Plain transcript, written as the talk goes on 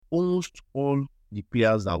almost all the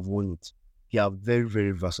players that have won it, they are very,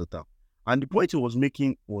 very versatile. And the point he was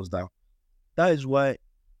making was that is why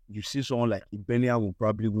you see someone like Bellingham will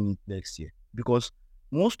probably win it next year. Because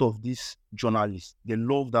most of these journalists, they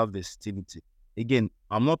love that versatility. Again,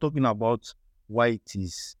 I'm not talking about why it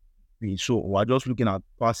is. So we're just looking at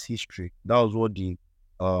past history. That was what the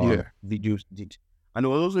videos did. And it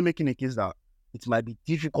was also making a case that it might be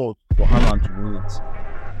difficult for Haaland to win it.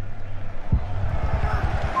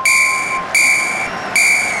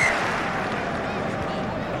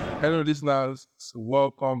 Hello, listeners.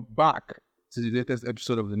 Welcome back to the latest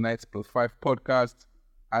episode of the 90+5 podcast.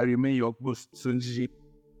 I remain your host, Sunji.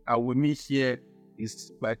 And with me here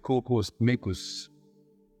is my co-host, Mekus.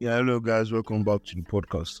 Yeah, hello guys. Welcome back to the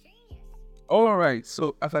podcast. All right.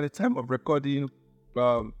 So, at the time of recording,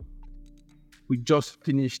 we just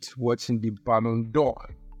finished watching the Ballon d'Or,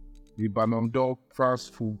 France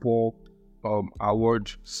Football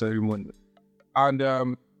Award ceremony. And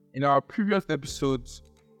in our previous episodes,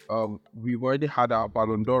 we've already had our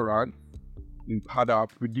Ballon d'Or run. We've had our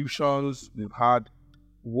predictions. We've had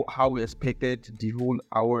how we expected the whole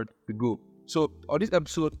award to go. So on this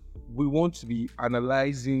episode, we want to be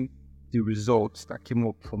analyzing the results that came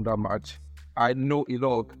up from that match. I know a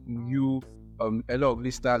lot of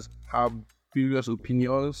listeners have various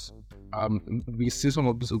opinions. We see some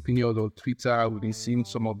of these opinions on Twitter. We've seen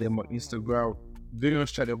some of them on Instagram,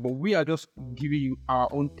 various channels. But we are just giving you our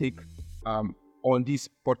own take on this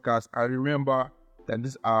podcast. I remember that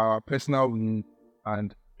this is our personal win,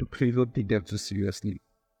 and please don't take them too seriously.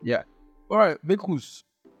 Yeah. All right, Mekus.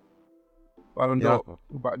 Ballon d'Or.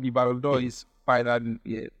 The Ballon d'Or is finally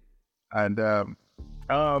here, and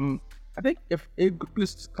I think if a good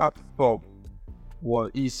place to start from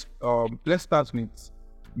let's start with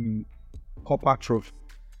the Copper Trophy.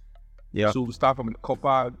 Yeah. So we start from the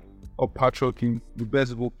Copper Trophy, the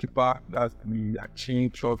best goalkeeper. That's the Chain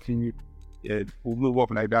Trophy. Yeah, we'll move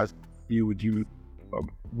up like that. With you,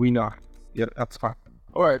 winner. Yeah, that's fine.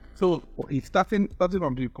 All right. So it's starting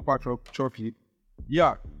from the Copper Trophy.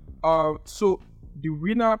 Yeah. So the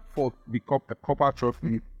winner for the Copper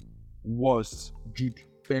Trophy was Jude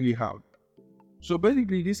Bellingham. So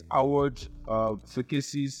basically, this award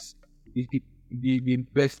showcases the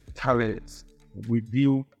best talents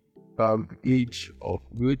within the age of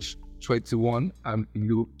which 21 and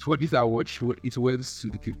below. For this award, it went to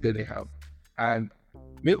the Bellingham. And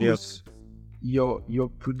Mekus, your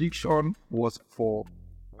prediction was for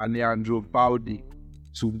Alejandro Balde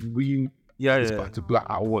to win this particular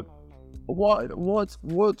award. What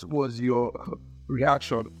was your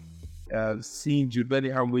reaction seeing Jude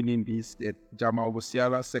Bellingham winning this? Jamal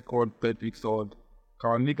Musiala second, Pedri third,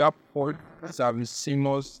 Carniga fourth, Xavi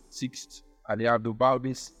Simons sixth, Alejandro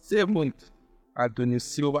Balde seventh, Antonio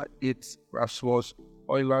Silva eighth, Rasmus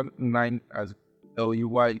Højlund ninth, as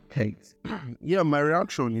LUY 10th. Yeah, my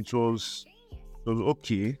reaction, it was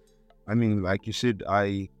okay. I mean, like you said,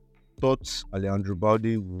 I thought Alejandro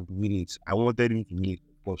Balde would win it. I wanted him to win it,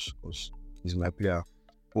 of course, because he's my player.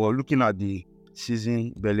 But looking at the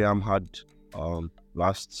season Bellingham had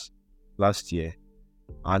last year,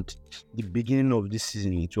 and the beginning of this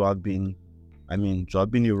season, it would have been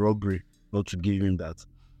a robbery not to give him that.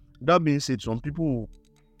 That being said, some people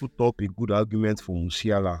put up a good argument for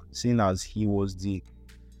Musiala, seeing as he was a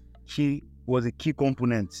key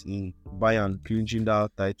component in Bayern clinching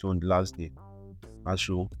that title on the last day. And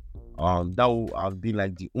so that would have been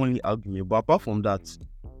like the only argument. But apart from that,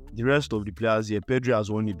 the rest of the players here, Pedri has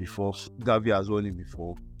won it before, Gavi has won it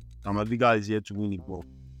before, Camavinga is here to win it. But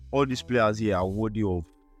all these players here are worthy of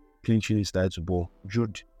clinching his title. But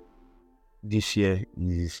Jude this year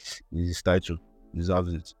is his title,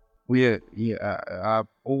 deserves it. I've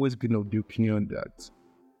always been of the opinion that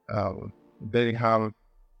Bellingham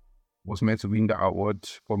was meant to win the award.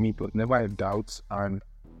 For me, but never a doubt. And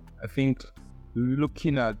I think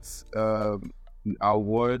looking at the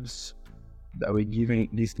awards that we're giving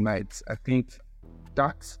this night, I think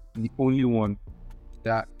that's the only one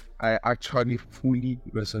that I actually fully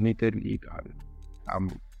resonated with, and I'm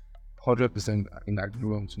 100% in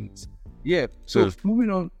agreement with it. Yeah, so moving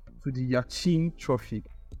on to the Yachin Trophy.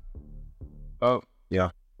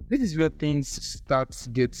 This is where things start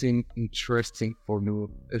getting interesting for me,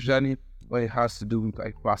 especially when it has to do with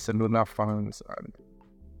like Barcelona fans and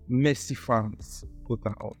Messi fans, quote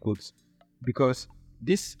unquote. Because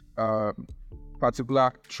this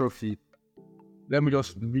particular trophy, let me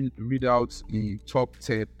just read out the top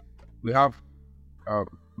 10. We have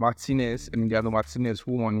Emiliano Martinez,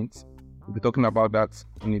 who won it. We'll be talking about that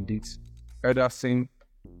in a bit. Ederson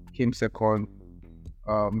came second.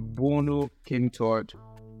 Bono came third.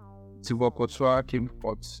 Thibaut Courtois came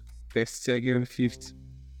fourth, Ter Stegen fifth,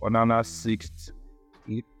 Onana sixth,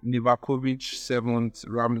 Livakovic seventh,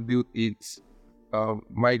 Ramsdale eighth,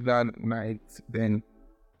 Maignan ninth, then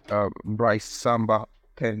Bryce Samba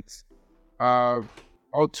 10th.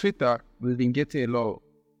 On Twitter, we've been getting a lot of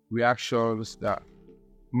reactions that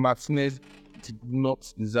Martinez did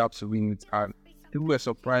not deserve to win it, and people were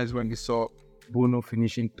surprised when they saw Bono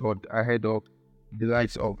finishing third ahead of the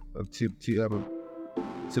likes of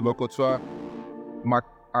Thibaut Courtois,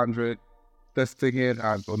 Marc-Andre Ter Stegen,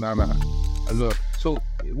 and Onana. So,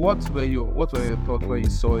 what were your thoughts when you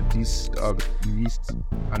saw this list,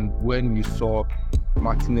 and when you saw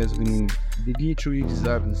Martinez winning? Did he truly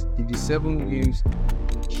deserve this? Did the 7 games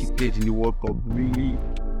he played in the World Cup really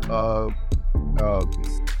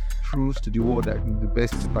proves to the world that he's the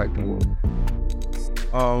best keeper in the world?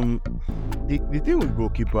 The thing with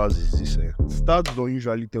goalkeepers is this: stats don't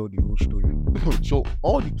usually tell the whole story. So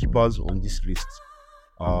all the keepers on this list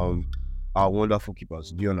are wonderful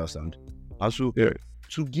keepers. Do you understand? And so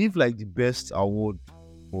to give like the best award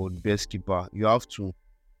for the best keeper, you have to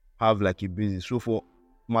have like a basis. So for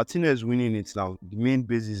Martinez winning it now, the main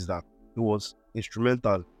basis is that he was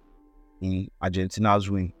instrumental in Argentina's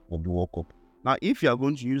win of the World Cup. Now, if you are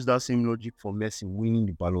going to use that same logic for Messi winning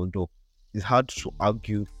the Ballon d'Or, it's hard to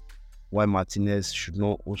argue why Martinez should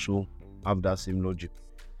not also have that same logic.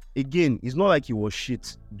 Again, it's not like he was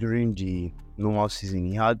shit during the normal season.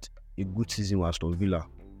 He had a good season with Aston Villa.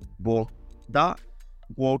 But that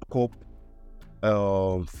World Cup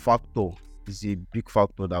factor is a big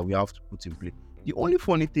factor that we have to put in play. The only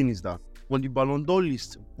funny thing is that on the Ballon d'Or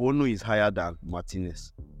list, Bono is higher than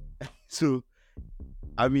Martinez. So,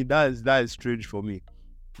 I mean, that is strange for me.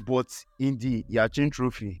 But in the Yachin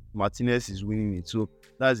Trophy, Martinez is winning it. So,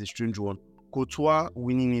 that's a strange one. Courtois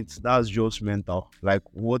winning it, that's just mental. Like,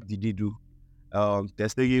 what did he do? Ter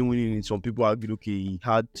Stegen winning it, some people argued, okay, he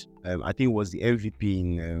had, I think it was the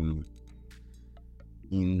MVP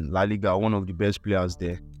in La Liga, one of the best players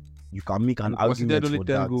there. You can make an argument for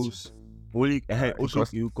that. Goals. Also,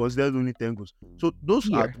 you considered only 10 goals. So those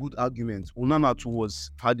are good arguments. Onana too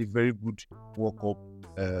had a very good World Cup,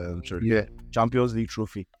 Champions League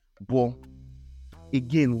trophy. But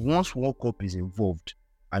again, once World Cup is involved,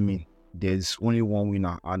 I mean, there's only one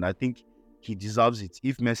winner, and I think he deserves it.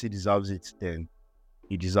 If Messi deserves it, then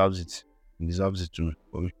he deserves it. He deserves it too.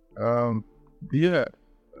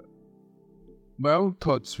 My own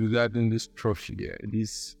thoughts regarding this trophy,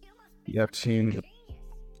 this Yachin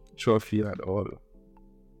trophy and all.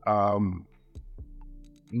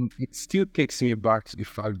 It still takes me back to the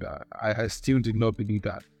fact that I still did not believe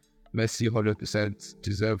that Messi 100%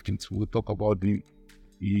 deserved it. We'll talk about the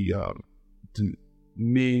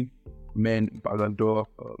main men Ballon d'Or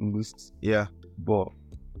lists. Yeah. But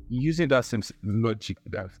using that same logic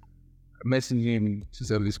that Messi didn't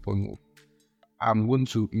deserve this point, I'm going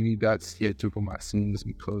to need that here to for my sins,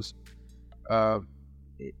 because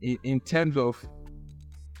in terms of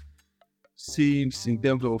scenes, in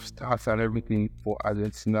terms of stats and everything for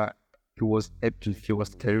Argentina, he was epic, he was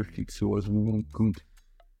terrific, he was really good.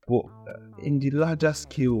 But in the larger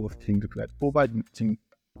scale of things, like over the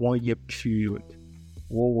 1 year period,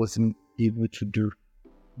 what was he able to do?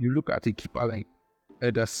 You look at a keeper like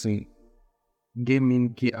Ederson, game in,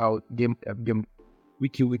 game out, game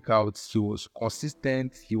week in, week out, he was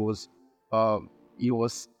consistent, he was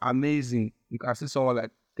amazing. You can see someone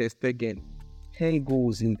like Ter Stegen, 10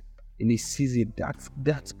 goals in a season.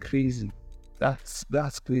 That's crazy.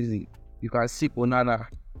 That's crazy. You can see Onana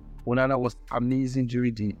was amazing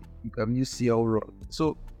during the UCL run.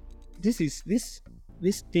 So these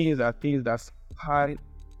things are things that's high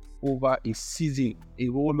over a season, a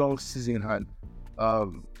whole long season, and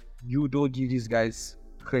you don't give these guys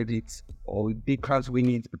credit, or they can't win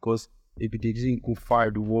it because maybe they didn't go far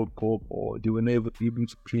in the World Cup, or they were never able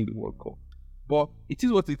to play in the World Cup. But it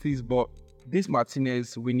is what it is. But this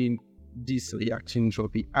Martinez winning this Yachin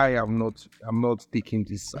trophy, I'm not taking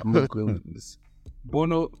this. I'm not going with this.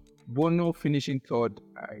 Bono finishing third,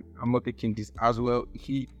 I'm not taking this as well.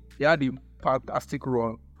 He had a fantastic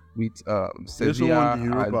run with Sevilla and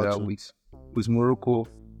with Morocco.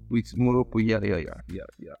 Yeah.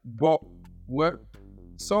 But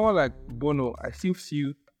someone like Bono, I still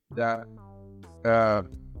feel that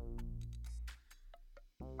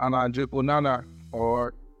Onana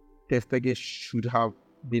or Ter Stegen should have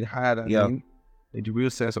been higher than him in the real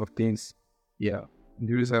sense of things. Yeah, in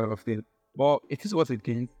the real sense of things. But it is what it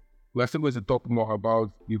is. We're still going to talk more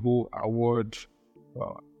about the whole award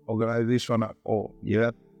organization at all.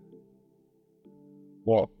 Yeah.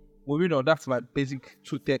 Well, moving on, that's my basic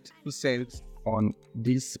 2 cents on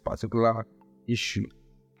this particular issue.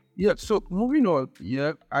 Yeah, so moving on,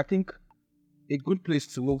 yeah, I think a good place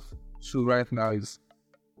to move to right now is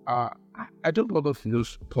I don't want to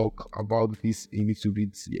just talk about this a little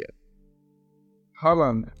bit here.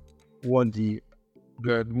 Haaland won the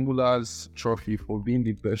Gerd Muller's trophy for being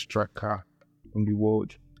the best striker in the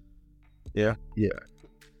world. Yeah. Yeah.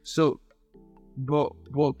 So, but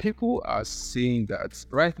people are saying that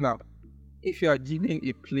right now, if you are giving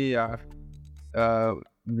a player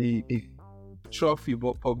the trophy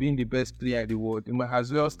for being the best player in the world, you might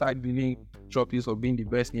as well start winning trophies for being the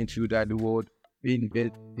best intruder in the world, being the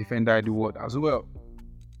best defender in the world as well.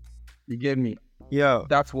 You get me? Yeah.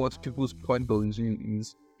 That's what people's point of view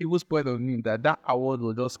is. People's point of view that award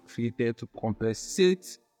was just created to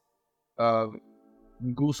compensate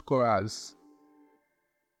goal scorers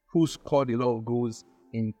who scored a lot of goals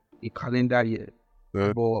in a calendar year,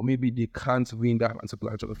 but maybe they can't win that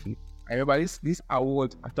particular trophy. I remember this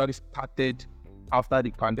award actually started after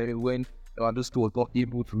the pandemic when those two was not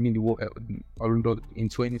able to win the world in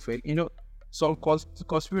 2020. You know, some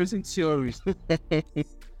conspiracy theories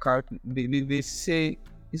they say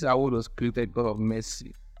this award was created because of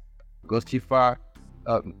Messi, because FIFA,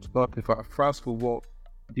 France football,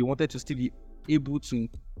 they wanted to still be able to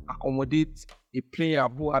accommodate a player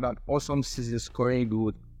who had an awesome season scoring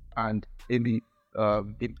goals and maybe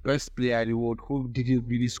the best player in the world who didn't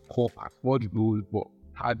really score as much goals but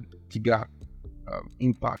had bigger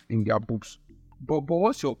impact in their books. But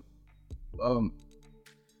what's your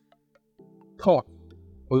thought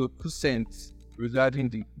or your 2 cents regarding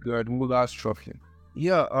the Gerd Muller's trophy?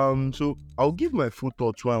 Yeah, so I'll give my full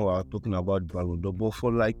thoughts when we're talking about Ballon d'Or, but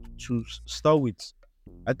for like to start with,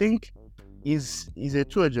 I think is a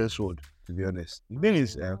two-edged sword, to be honest. The thing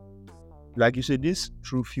is, like you said, this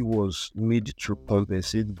trophy was made to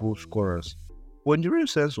compensate goal scorers. But in the real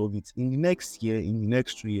sense of it, in the next year, in the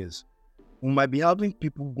next 2 years, we might be having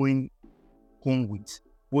people going home with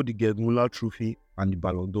both the Gerd Muller trophy and the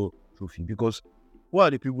Ballon d'Or trophy, because who are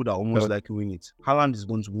the people that almost likely win it? Haaland is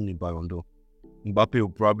going to win the Ballon d'Or. Mbappe will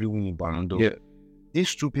probably win the Ballon d'Or. Yeah.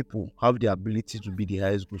 These two people have the ability to be the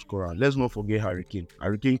highest goal scorer. Let's not forget Harry Kane.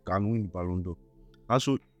 Harry Kane can win the Ballon d'Or. And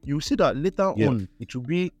so you see that later on, it will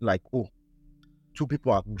be like, oh, two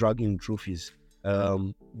people are dragging trophies.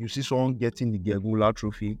 You see someone getting the Gerd Muller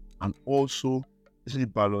trophy and also the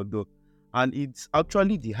Ballon d'Or. And it's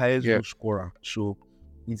actually the highest goal scorer. So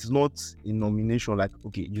it's not a nomination like,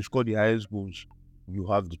 okay, you score the highest goals, you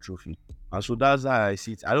have the trophy. And so that's how I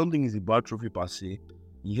see it. I don't think it's a bad trophy per se.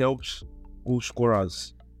 It helps goal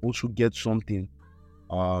scorers also get something.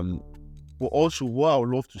 But also what I would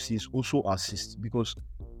love to see is also assists, because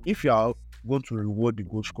if you are going to reward the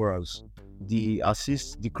goal scorers, the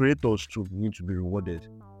assists, the creators too need to be rewarded.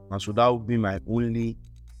 And so that would be my only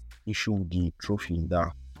issue with the trophy,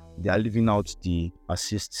 that they are leaving out the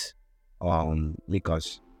assist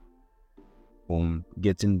makers from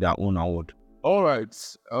getting their own award. All right.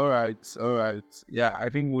 Yeah, I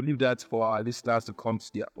think we'll leave that for our listeners to come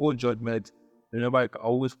to their own judgment. Remember, you can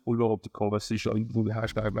always follow up the conversation using the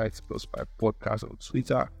hashtag 90+5 podcast on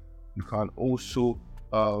Twitter. You can also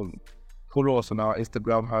follow us on our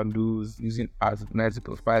Instagram handles using as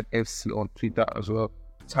 90+5 FC on Twitter as well.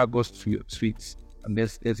 Tag us to your tweets and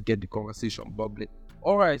let's get the conversation bubbling.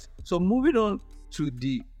 All right, so moving on to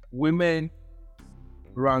the women's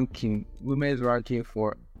ranking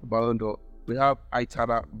for Ballon d'Or. We have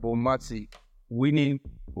Aitana Bonmati winning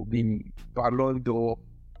the Ballon d'Or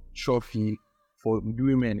trophy for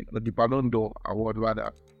women, the Ballon d'Or award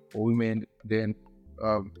rather for women. Then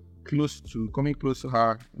coming close to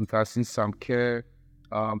her, we can see Sam Kerr,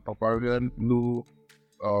 Paparian Lou,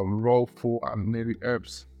 Rolfo, and Mary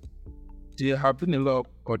Earps. There have been a lot of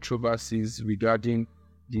controversies regarding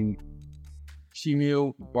the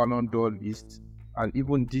female Ballon d'Or list and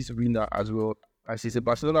even this winner as well. As she's a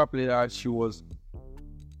Barcelona player, she was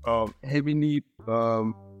heavily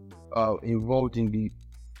involved in the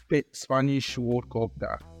Spanish World Cup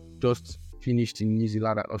that just finished in New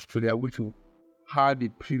Zealand and Australia, which we had a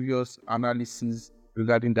previous analysis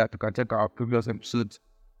regarding that. You can check our previous episodes.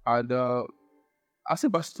 And as a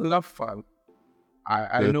Barcelona fan,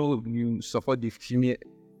 I know you support the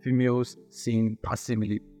females scene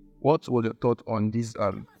passively. What was your thought on this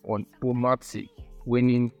on Bonmati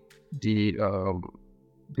winning the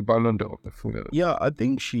Ballon d'Or? Yeah, I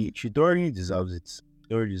think she thoroughly deserves it.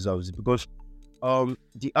 Because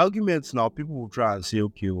the arguments now, people will try and say,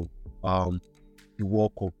 okay, the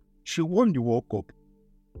World Cup. She won the World Cup.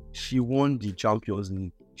 She won the Champions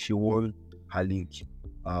League. She won her league.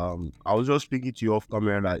 I was just speaking to you off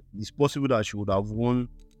camera that it's possible that she would have won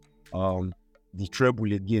the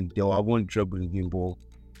treble again. They would have won the treble again, but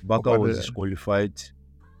Barca was disqualified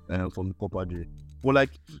from the Copa del Rey. But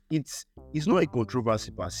like it's not a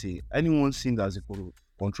controversy per se. Anyone seeing that as a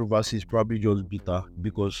controversy is probably just bitter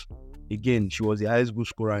because again she was the highest goal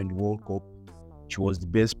scorer in the World Cup. She was the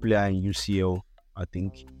best player in UCL, I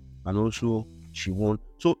think, and also she won.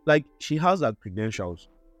 So like she has her credentials.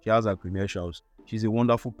 She's a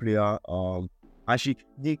wonderful player. And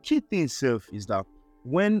the key thing itself is that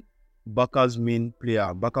when Barca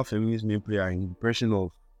Feminist main player in the person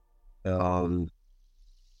of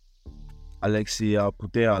Alexia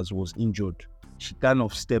Putellas was injured, she kind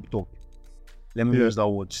of stepped up. Let me use that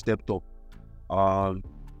word, stepped up.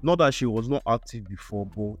 Not that she was not active before,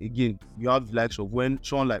 but again, you have the likes of when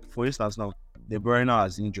someone like, for instance, now De Bruyne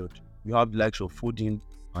is injured. You have the likes of Foden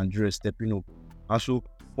and Dre stepping up. And so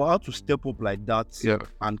for her to step up like that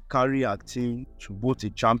and carry her team to both a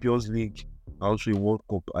Champions League and also a World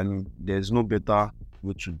Cup, I mean, there's no better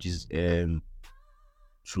way to this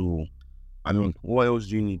what else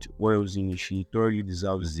do you need? She thoroughly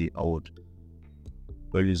deserves the award.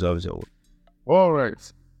 All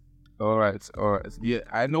right. Yeah,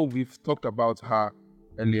 I know we've talked about her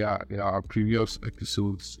earlier in our previous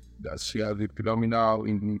episodes that she has a phenomenal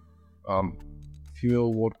in the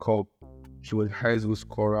female World Cup. She was highest goal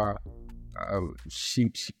scorer.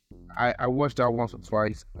 I watched that once or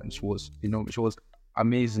twice, and she was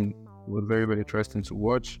amazing. It was very, very interesting to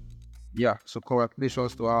watch. Yeah, so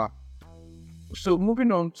congratulations to her. So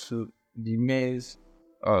moving on to the men's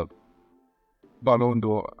Ballon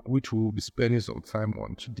d'Or, which we'll be spending some time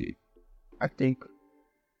on today. I think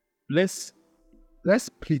let's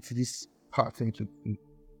split this part into two.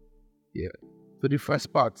 Yeah. So the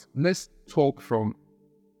first part, let's talk from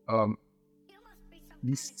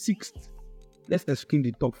the sixth. Let's exclude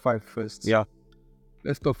the top 5 first. Yeah.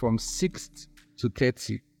 Let's talk from 6th to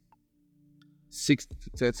 30. 6th to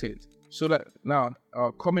 30th. So that now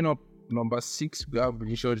coming up number 6 we have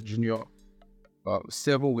Vinicius Junior.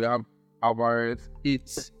 7 we have Alvarez.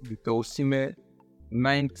 8 Victor Osimhen.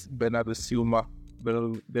 9th Bernardo Silva.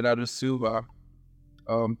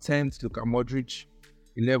 10th Luka Modric.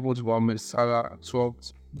 11th Mohamed Salah.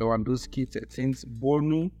 12th Lewandowski. 13th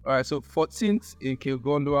Bono. Alright, so 14th Ilkay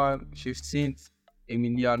Gundogan. 15th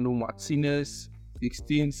Emiliano Martinez.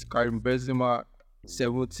 16th Karim Benzema.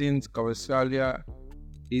 17th Kvaratskhelia.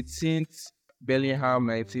 18th Bellingham.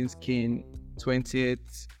 19th Kane.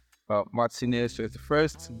 20th Martinez.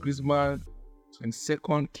 21st Griezmann.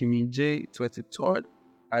 22nd Kim Min-jae. 23rd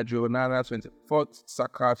Adrien Onana. 24th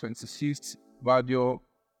Saka. 25th Vardio.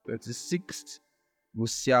 26th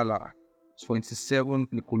Musiala.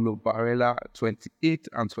 27th Nicolo Barella. 28th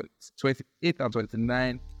and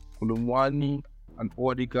 29th Kolomwani and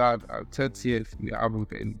Odegaard. And 30th we have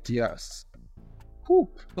Ruben Diaz.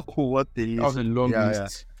 What the list. That was a long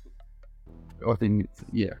list.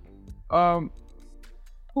 Yeah.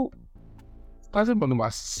 Starting from number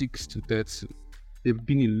 6 to 30, there have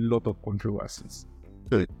been a lot of controversies.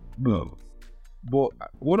 Good. But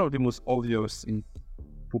one of the most obvious in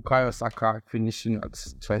Bukayo Saka finishing at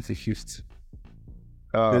 25th.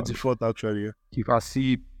 24th actually. You can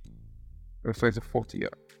see 24th year.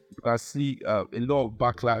 You can see a lot of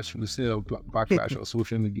backlash. We see a backlash on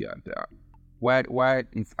social media. And why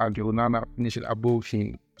is Adrien Onana finishing above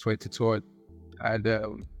him 23rd? And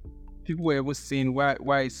people were even saying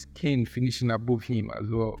why is Kane finishing above him as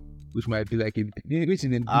well, which might be like a big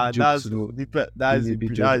joke.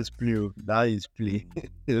 That is play.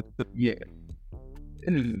 Yeah.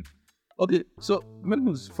 Okay, so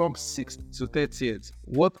when from 6th to 30th,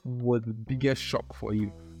 what was the biggest shock for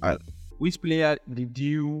you? Which player did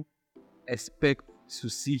you expect to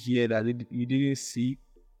see here that you didn't see?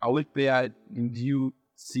 And which player did you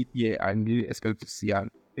see here and you didn't expect to see? And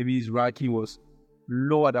maybe his ranking was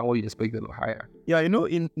lower than what you expected or higher. Yeah,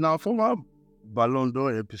 in our former Ballon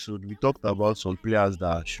d'Or episode, we talked about some players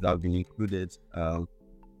that should have been included,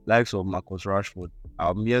 likes of Marcus Rashford.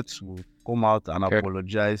 I'm here to come out and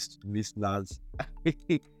apologize to listeners.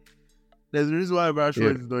 There's a reason why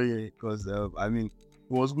Rashford is not here, because it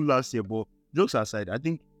was good last year, but jokes aside, I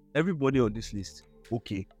think everybody on this list,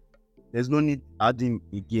 okay, there's no need adding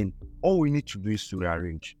again. All we need to do is to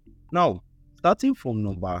rearrange. Now, starting from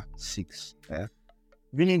number 6,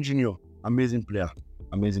 Vinny Junior, amazing player.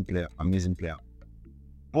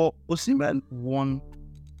 But Osimhen won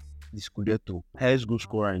the Scudetto, highest goal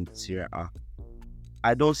scorer in Serie A.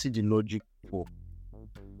 I don't see the logic for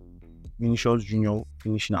Vinicius Junior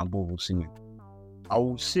finishing above Osimhen. I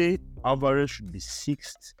would say Alvarez should be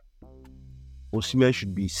 6th, Osimhen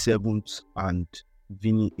should be 7th, and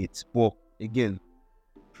Vinny 8th. But again,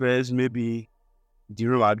 first maybe the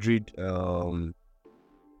Real Madrid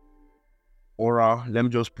aura, let me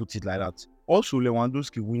just put it like that. Also,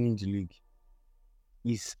 Lewandowski winning the league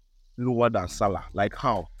is lower than Salah. Like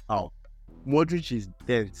how? How? Modric is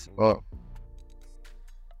 10th.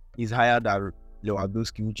 Is higher than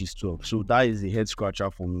Lewandowski, which is 12th. So that is a head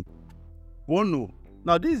scratcher for me. Bono.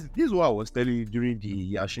 Now this is what I was telling you during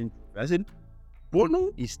the Yashin. I said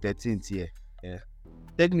Bono is 13th here. Yeah.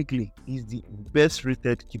 Technically, he's the best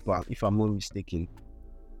rated keeper, if I'm not mistaken.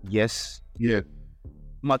 Yes. Yeah.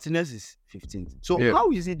 Martinez is 15th. So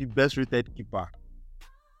how is he the best rated keeper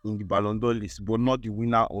in the Ballon d'Or list, but not the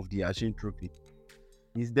winner of the Yashin Trophy?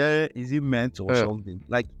 Is he meant or something?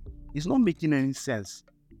 Like, it's not making any sense.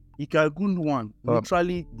 Ilkay Gundogan,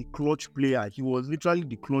 literally the clutch player. He was literally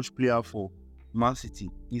the clutch player for Man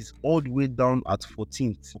City. He's all the way down at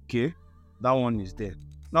 14th. Okay, that one is there.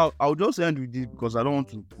 Now, I'll just end with this because I don't want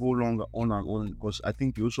to go longer on and on because I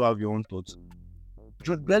think you also have your own thoughts.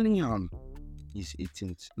 Jude Bellingham is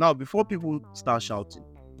 18th. Now, before people start shouting,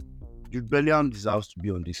 Jude Bellingham deserves to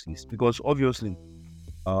be on this list because obviously,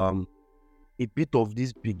 a bit of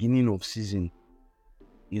this beginning of season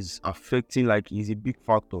is affecting, like, is a big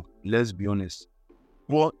factor. Let's be honest.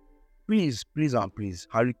 But please,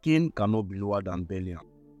 Harry Kane cannot be lower than Bellingham.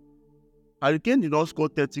 Harry Kane did not score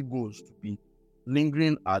 30 goals to be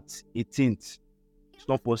lingering at 18th. It's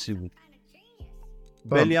not possible.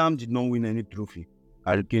 Bellingham did not win any trophy.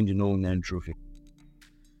 Harry Kane did not win any trophy.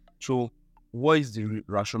 So, what is the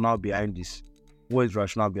rationale behind this?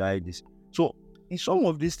 So, it's some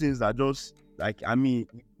of these things that just, like, I mean,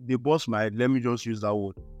 they bust my head. Let me just use that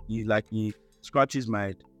word. He scratches my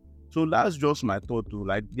head. So that's just my thought too.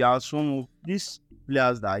 Like, there are some of these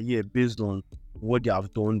players that are here based on what they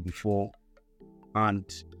have done before, and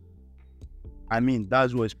I mean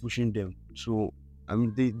that's what is pushing them. So I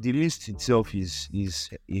mean the list itself is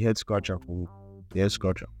a head scratcher for me. The head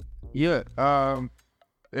scratcher. You are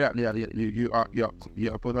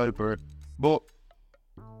totally correct. But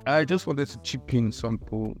I just wanted to chip in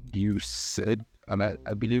something you said, and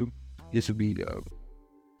I believe this would be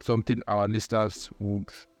something our listeners would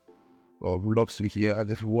love to hear, and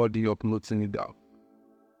it's worthy of noting it down.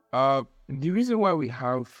 The reason why we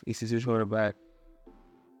have a situation whereby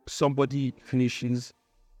somebody finishes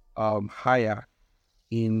higher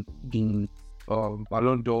in the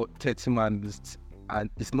Ballon d'Or 30-man list and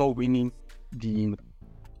is not winning the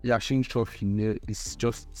Yashin Trophy is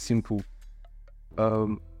just simple.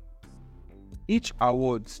 Each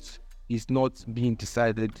award is not being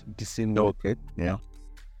decided the same way. Okay. Yeah.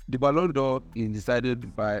 The Ballon d'Or is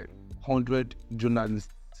decided by 100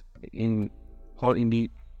 journalists in the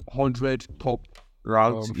 100 top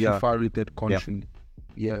Ranks, FIFA rated country.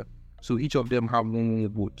 Yeah. So each of them have many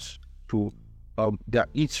votes. So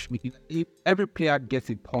every player gets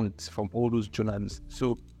a point from all those journalists.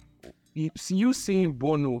 So you seeing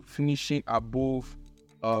Bono finishing above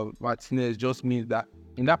Martinez just means that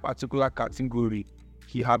in that particular category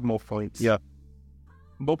he had more points. Yeah.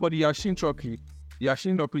 But for the Yashin Trophy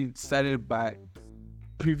is decided by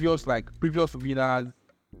previous winners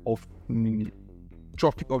of the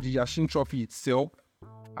Yashin Trophy itself,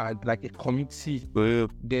 and like a committee.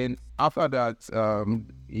 Then after that,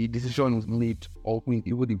 a decision was made of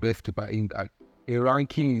even the best keeper in that. A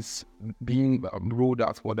ranking is being rolled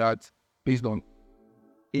out for that based on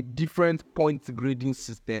a different point grading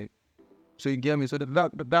system. So you get me? So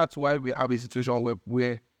that's why we have a situation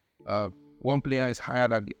where one player is higher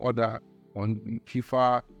than the other on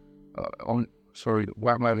FIFA.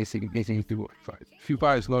 Why am I missing FIFA?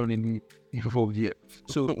 FIFA is not really involved yet.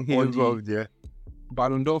 So involved, yeah.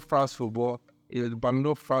 Ballon d'Or France football,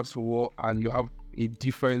 and you have a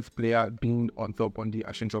different player being on top on the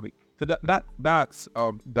Yashin Trophy. So that's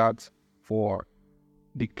that for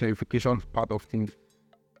the clarification part of things.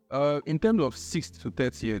 In terms of 6 to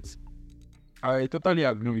 30th, I totally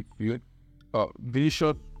agree with you.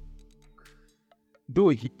 Vinicius, though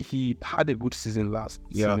he had a good season last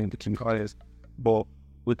season, to be honest, but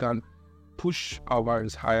we can push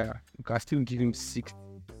Alvarez higher. We can still give him 6.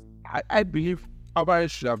 I believe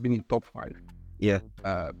Alvarez should have been in top 5. Yeah.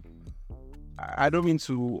 I don't mean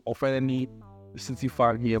to offend any City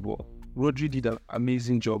fan here, but Rodri did an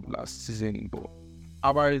amazing job last season, but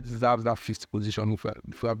Alvarez deserves that 5th position.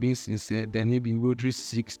 If we are being sincere, then maybe Rodri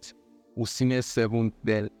 6th, Osimhen 7th,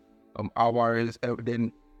 then Alvarez,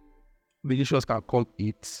 then Vinicius can come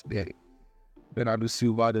 8th, then Bernardo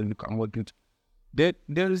Silva, then you can work it. There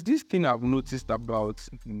is this thing I've noticed about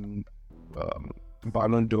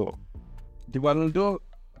Ballon d'Or. The Ballon d'Or,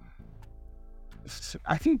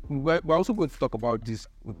 I think we're also going to talk about this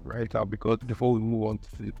right now, because before we move on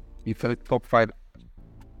to the top 5,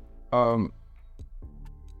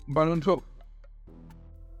 Ballon d'Or,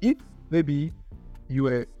 if maybe you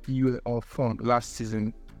were on form last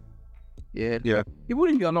season. Yeah. Yeah.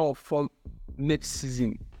 Even if you're not on form next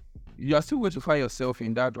season, you are still going to find yourself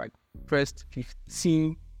in that like first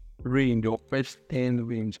 15 range or first 10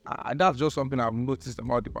 range. And that's just something I've noticed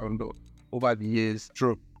about the Ballon d'Or over the years.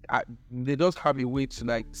 True. They just have a way to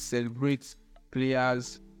like celebrate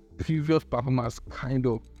players' previous performance, kind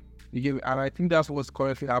of. You get me? And I think that's what's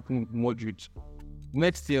currently happening with Modric.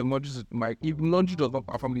 Next year, Modric might, if Modric does not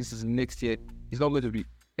perform this season next year, he's not going to be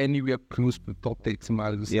anywhere close to top 30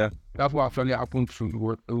 miles. Yeah. That's what actually happened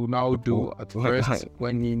to Ronaldo at first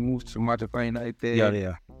when he moved to Manchester United.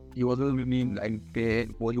 Yeah. He wasn't really like there,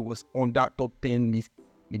 but he was on that top 10 list.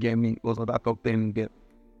 You get me? He was on that top 10 there.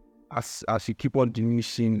 As you keep on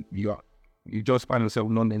diminishing, you just find yourself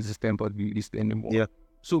non-existent on the list anymore. Yeah.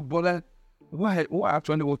 So, but what I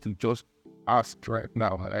actually want to just ask right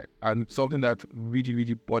now, right, and something that really,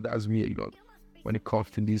 really bothers me a lot when it comes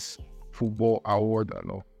to this football award and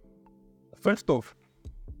all. First off,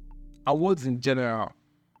 awards in general,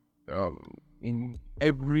 in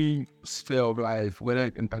every sphere of life, whether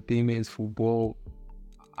it's entertainment, football,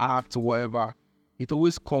 art, whatever, it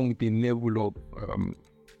always comes with a level of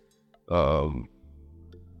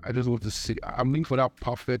I just want to say, I'm looking for that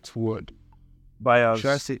perfect word. Bias. Should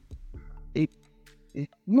I say it?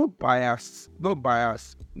 Not bias. No,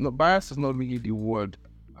 bias is not really the word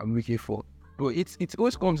I'm looking for. But it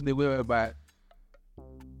always comes in the way whereby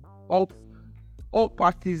all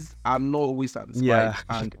parties are not always satisfied. Yeah.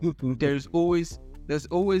 And there's always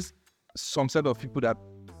some set of people that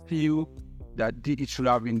feel that it should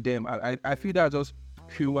have been them. And I feel that's just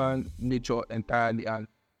human nature entirely. And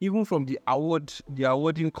even from the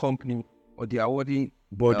awarding company or the awarding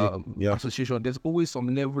Body. association, there's always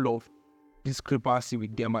some level of discrepancy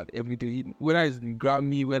with them at every day. Whether it's the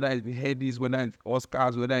Grammy, whether it's the Headies, whether it's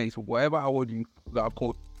Oscars, whether it's whatever award you are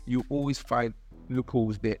called, you always find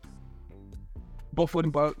loopholes there. But for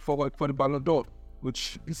the Ballon d'Or,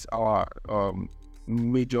 which is our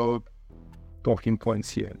major talking points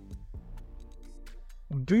here,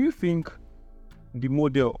 do you think the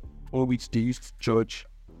model on which they used to judge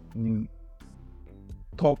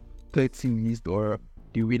top 30 list or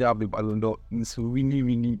the winner of the Ballon d'Or is really,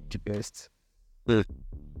 really the best? Do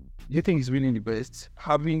you think it's really the best?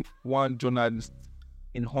 Having one journalist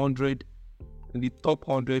in the top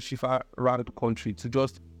 100 FIFA ranked country to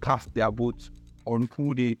just cast their vote on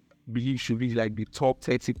who they believe should be like the top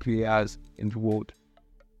 30 players in the world.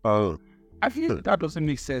 I feel that doesn't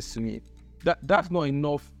make sense to me. That's not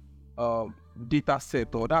enough data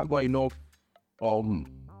set, or that's not enough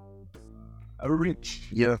reach.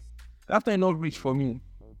 Yeah. That's not enough reach for me,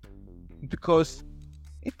 because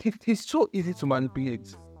it's so easy to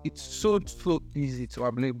manipulate. It's so easy to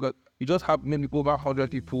manipulate, because you just have maybe over 100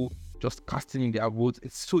 people just casting in their votes.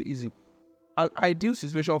 It's so easy. An ideal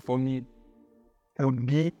situation for me would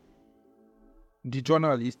be the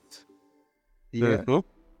journalist. Yeah.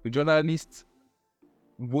 The journalist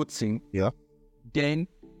voting. Yeah. Then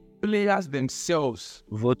players themselves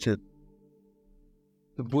Voted.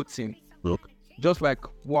 voting. Look. Just like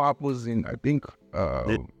what happens in, I think,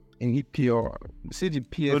 in EPL. See the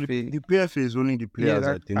PFA. The PFA is only the players,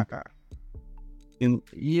 I think.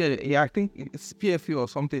 I think it's PFA or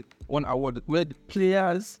something, one award where the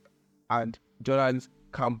players and journalists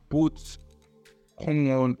can both come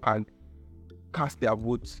on and cast their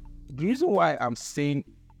votes. The reason why I'm saying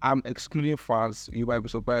I'm excluding fans, you might be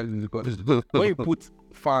surprised, is because when you put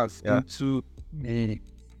fans into the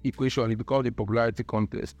equation, it becomes a popularity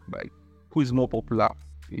contest. Like, who is more popular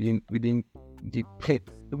within the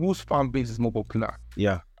whose fan base is more popular?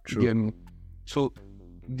 Yeah, true. You get me? So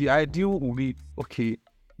the ideal would be, okay,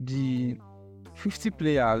 the 50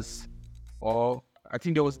 players, or I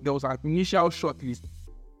think there was an initial shortlist.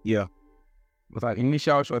 Yeah. But an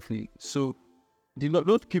initial shortlist. So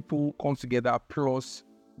those people come together, plus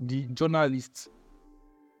the journalists,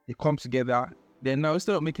 they come together. Then now,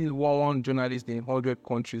 instead of making one journalist in 100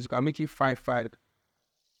 countries, you can make it 5-5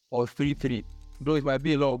 or 3-3. Though it might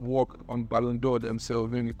be a lot of work on Ballon d'Or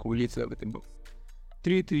themselves when we collate everything, but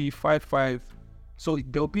 3-3, 5-5. So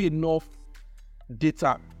there'll be enough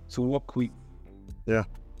data to work with. Yeah.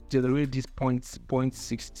 Generate this point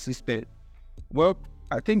system. Well,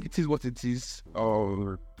 I think it is what it is.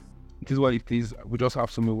 It is what it is. We just have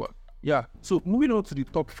some work. Yeah. So moving on to the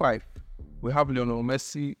top 5, we have Lionel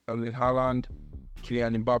Messi, Erling Haaland,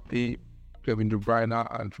 Kylian Mbappe, Kevin De Bruyne,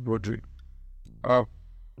 and Robbery.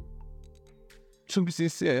 To be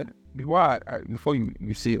sincere, before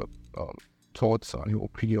you say your thoughts and your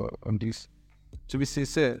opinion on this, to be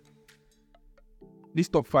sincere, this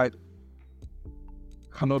top 5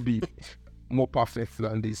 cannot be more perfect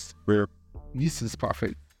than this. Yeah. this is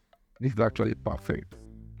perfect. This is actually perfect.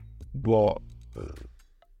 But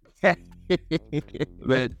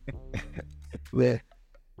when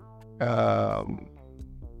um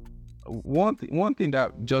one thing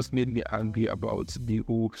that just made me angry about the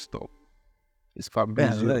whole stuff is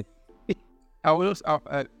Fabrizio. I was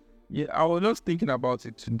just thinking about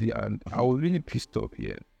it today, and I was really pissed off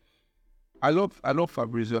here. I love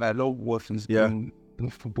Fabrizio. I love what he's doing in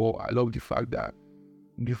football. I love the fact that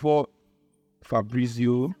before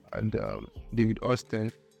Fabrizio and David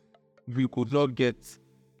Austin, we could not get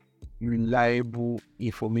reliable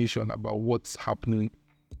information about what's happening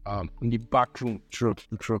in the back room. True.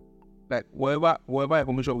 Like whatever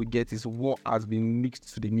information we get is what has been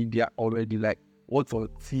mixed to the media already, like what's on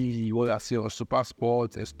TV, what I see on Super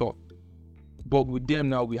Sports and stuff. But with them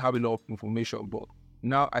now, we have a lot of information. But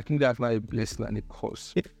now I think that's not a blessing and a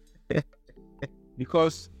curse.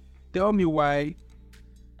 Because tell me why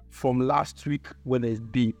from last week when there's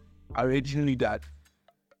been, I already knew that.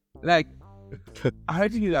 Like, I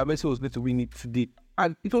already knew that Messi was going to win it today.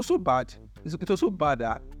 And it was so bad. It was so bad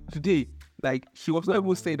that today, like, he was not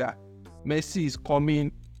even saying that Messi is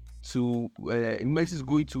coming to, Messi is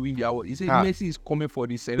going to win the award. He said Messi is coming for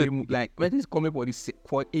the ceremony. Like, Messi is coming for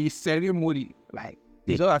a ceremony. Like,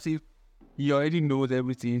 it's not as if he already knows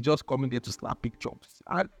everything. He's just coming there to slap pictures.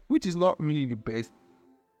 And which is not really the best.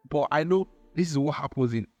 But I know this is what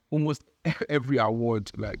happens in almost every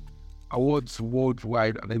award, like awards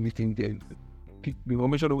worldwide and everything. Then the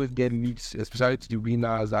information always get leaked, especially to the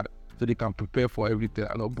winners, that so they can prepare for everything.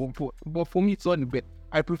 But for me, it's not the best.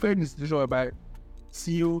 I prefer the situation whereby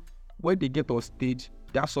when they get on stage,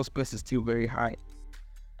 that suspense is still very high.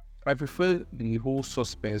 I prefer the whole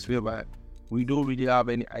suspense whereby we don't really have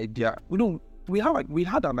any idea. We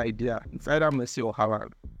had an idea. It's either Messi or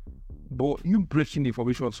Haaland. But you breaking the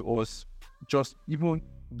information to us just even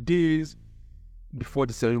days before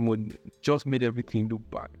the ceremony just made everything look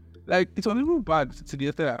bad. Like, it was even bad to the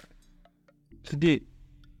extent that today,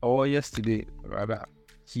 or yesterday rather,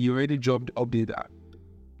 he already dropped the update that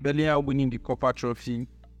Ballon winning the Copa Trophy,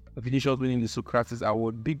 Vinicius winning the Socrates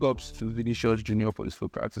Award. Big ups to Vinicius Jr. for the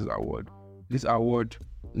Socrates Award. This award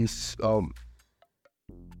is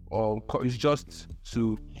it's just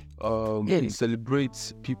to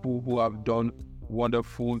celebrate people who have done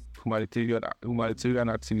wonderful humanitarian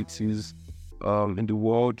activities in the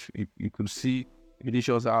world. You could see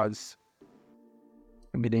Vinicius has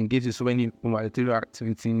been engaged in so many humanitarian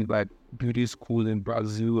activities like building schools in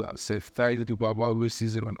Brazil and sensitizing people about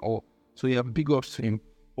racism and all. So yeah, big ups to him.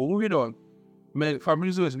 But moving on, man,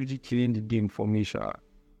 Fabrizio is really killing the game for me,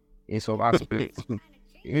 in some aspects.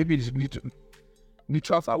 Maybe it's the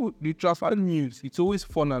transfer news. It's always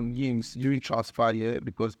fun and games during transfer, yeah,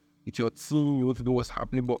 because it's your team, you want to know what's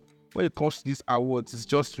happening. But when it comes to these awards, it's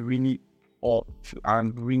just really up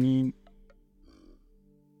and really.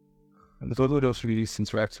 And it's also just really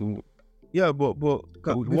interactive. Yeah, but what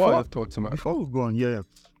are your thoughts, man? Before we go on,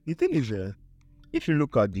 the thing is, if you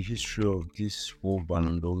look at the history of this whole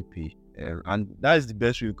Ballon d'Or, and that is the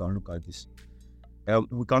best way you can look at this.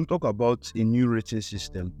 We can talk about a new rating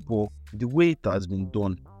system, but the way it has been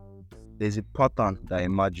done, there's a pattern that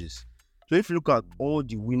emerges. So if you look at all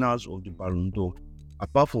the winners of the Ballon d'Or,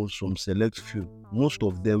 apart from some select few, most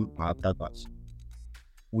of them are attackers.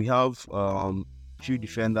 We have few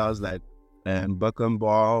defenders like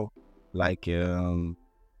Beckenbauer, like can't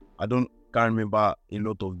remember a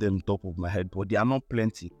lot of them top of my head, but they are not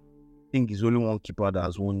plenty. I think it's only one keeper that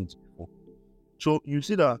has won it before. So you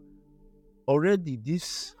see that already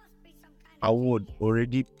this award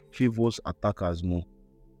already favors attackers more.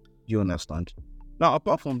 Do you understand? Now,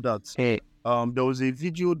 apart from that, there was a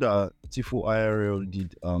video that Tifo IRL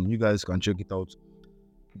did. You guys can check it out.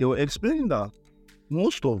 They were explaining that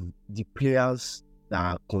most of the players that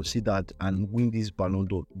are considered and win this Ballon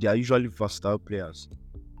d'Or, they are usually versatile players.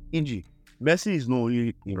 E.g., Messi is not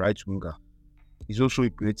only a right winger, he's also a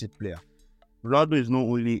creative player. Ronaldo is not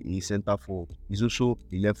only a centre forward, he's also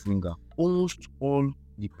a left winger. Almost all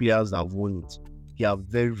the players that have won it, they are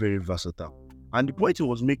very, very versatile. And the point he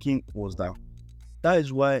was making was that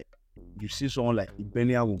is why you see someone like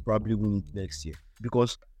Ballon will probably win it next year.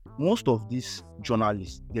 Because most of these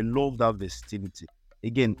journalists, they love that versatility.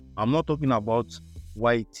 Again, I'm not talking about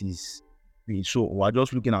why it is. So we're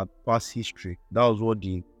just looking at past history. That was what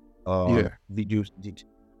the videos did.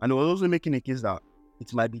 And it was also making a case that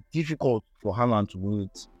it might be difficult for Haaland to win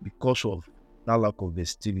it because of that lack of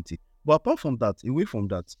versatility. But apart from that, away from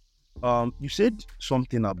that, you said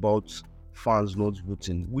something about fans not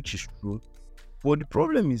voting, which is true. But the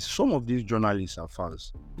problem is some of these journalists are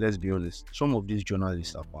fans. Let's be honest. Some of these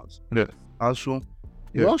journalists are fans. Yeah. And so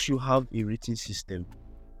Yeah. Once you have a rating system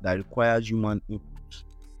that requires human input,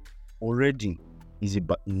 already is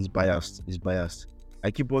biased. Is biased.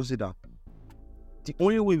 I keep on saying that the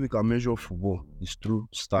only way we can measure football is through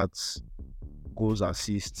stats, goals,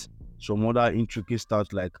 assists, some other intricate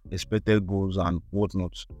stats like expected goals and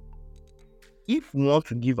whatnot. If we want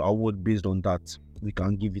to give award based on that, we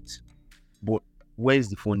can give it. But where is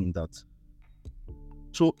the fun in that?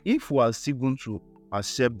 So if we are still going to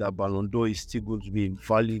accept that Ballon d'Or is still going to be a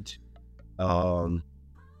valid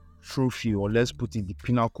trophy, or let's put it the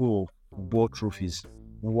pinnacle of football trophies,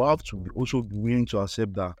 we will have to also be willing to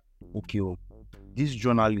accept that, okay, this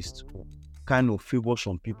journalist kind of favor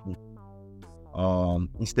some people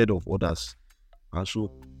instead of others. And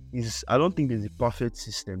so I don't think there's a perfect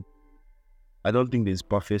system.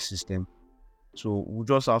 So we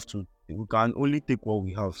just have to, we can only take what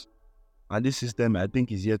we have. And this system, I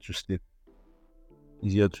think, is here to stay.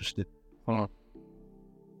 All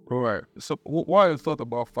right. So what I thought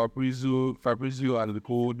about Fabrizio and the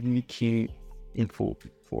whole leaking info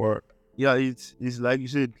for... Yeah, it's like you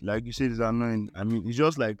said, it's annoying. I mean, it's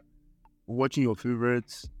just like watching your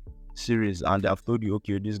favorite series and they've told you,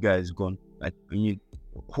 okay, this guy is gone. Like, I mean,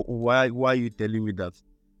 why are you telling me that?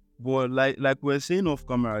 But like we're saying off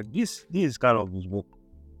camera, this is kind of his work.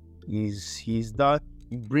 He's that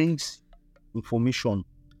he brings information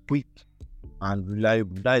quick and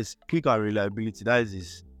reliable. That is quick and reliability. That is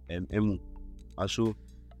his MO. And so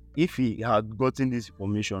if he had gotten this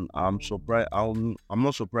information, I'm surprised. I'm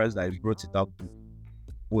not surprised that he brought it up.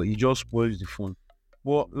 But he just spoils the fun.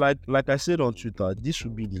 But like I said on Twitter, this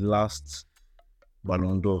will be the last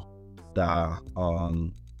Ballon d'Or that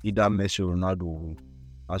either Messi or Ronaldo will win.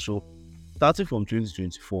 And so starting from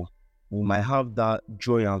 2024, we might have that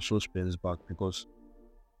joy and suspense back, because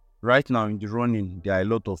right now in the running there are a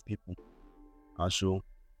lot of people, and so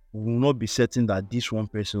we will not be certain that this one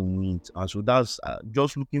person wins. And so that's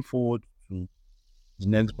just looking forward to the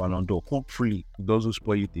next Ballon d'Or. Hopefully it doesn't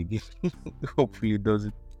spoil it again. Hopefully it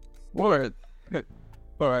doesn't. All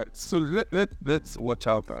right. So let's watch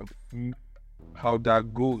out and how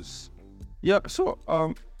that goes. Yeah. So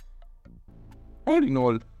all in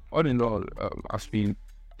all, as we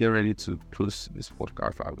get ready to close this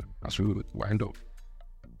podcast, as we wind up,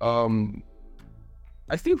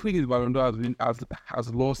 I still think the Ballon d'Or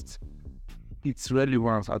has lost its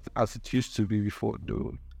relevance as it used to be before,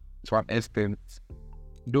 though, to an extent.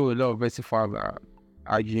 Though a lot of Messi fans are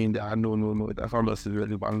arguing that no, that's not lost its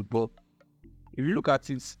relevance. But if you look at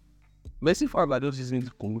it, Messi fans are just using it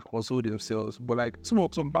to console themselves. But like some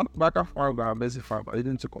Barca fans are Messi fans, but they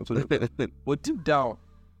didn't to console themselves. But deep down,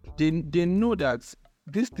 they know that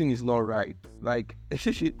this thing is not right. Like this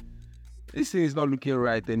thing is not looking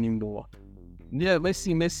right anymore. Yeah,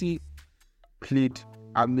 Messi played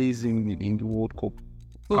amazingly in the World Cup.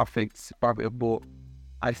 Perfect. But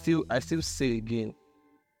I still say again,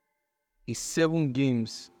 is 7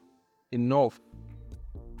 games enough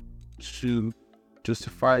to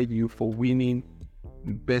justify you for winning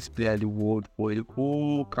the best player in the world for a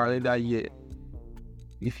whole calendar year?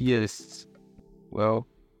 If yes, well,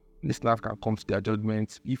 listeners can come to their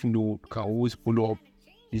judgment. If no, can always follow up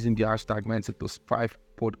using the hashtag 90+5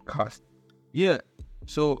 podcast. Yeah.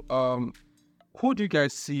 So who do you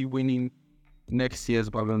guys see winning next year's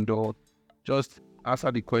Ballon d'Or? Just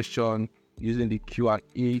answer the question using the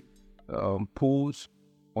Q&A polls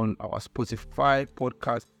on our Spotify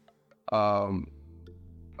podcast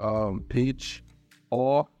page,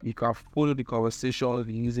 or you can follow the conversation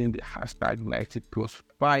using the hashtag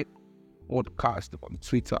 90+5 podcast on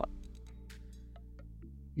Twitter.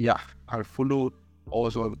 Yeah, and follow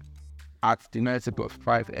also at the 90+5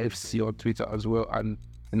 FC on Twitter as well, and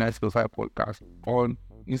the 90+5 podcast on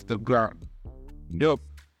Instagram. Yep.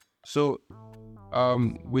 So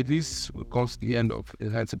with this comes the end of the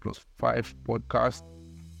 90+5 podcast.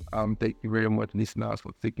 Thank you very much, listeners,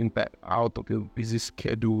 for taking time out of your busy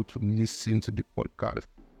schedule to listen to the podcast.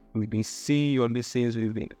 We've been seeing your listens.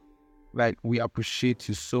 We appreciate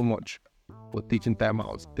you so much for taking time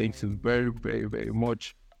out. Thank you very, very, very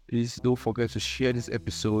much. Please don't forget to share this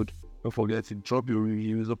episode. Don't forget to drop your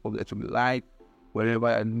reviews. Don't forget to like wherever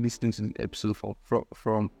you're listening to the episode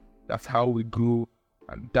from. That's how we grow,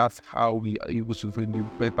 and that's how we are able to bring you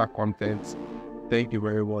better content. Thank you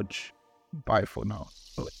very much. Bye for now.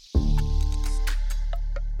 Bye.